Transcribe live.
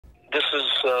This is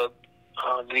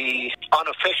the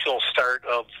unofficial start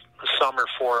of the summer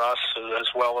for us, as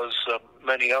well as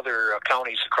many other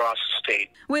counties across the state.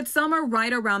 With summer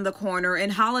right around the corner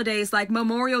and holidays like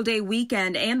Memorial Day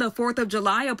weekend and the 4th of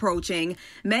July approaching,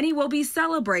 many will be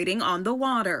celebrating on the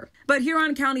water. But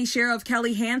Huron County Sheriff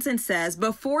Kelly Hansen says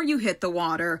before you hit the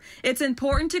water, it's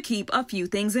important to keep a few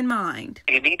things in mind.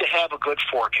 You need to have a good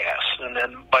forecast, and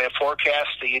then by a forecast,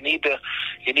 you need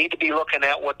to be looking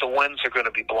at what the winds are going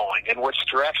to be blowing and which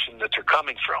direction that they're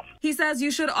coming from. He says you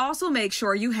should also make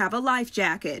sure you have a life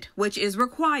jacket, which is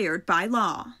required by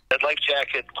law. That life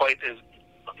jacket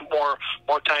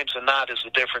more times than not is the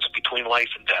difference between life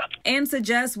and death. And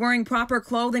suggests wearing proper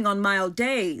clothing on mild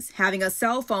days, having a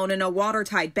cell phone in a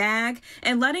watertight bag,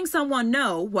 and letting someone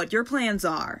know what your plans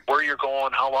are. Where you're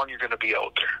going, how long you're going to be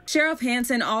out there. Sheriff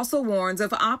Hansen also warns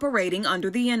of operating under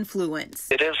the influence.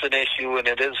 It is an issue, and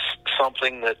it is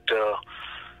something that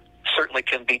certainly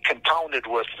can be compounded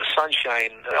with the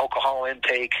sunshine. Alcohol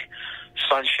intake,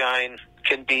 sunshine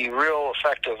can be real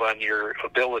effective on your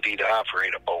ability to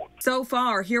operate a boat. So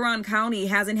far, Huron County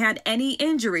hasn't had any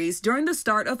injuries during the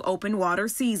start of open water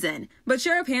season. But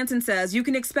Sheriff Hansen says you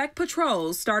can expect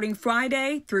patrols starting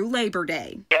Friday through Labor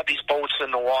Day. We have these boats in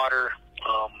the water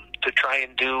to try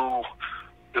and do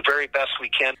the very best we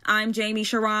can. I'm Jamie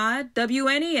Sherrod,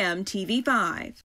 WNEM TV 5.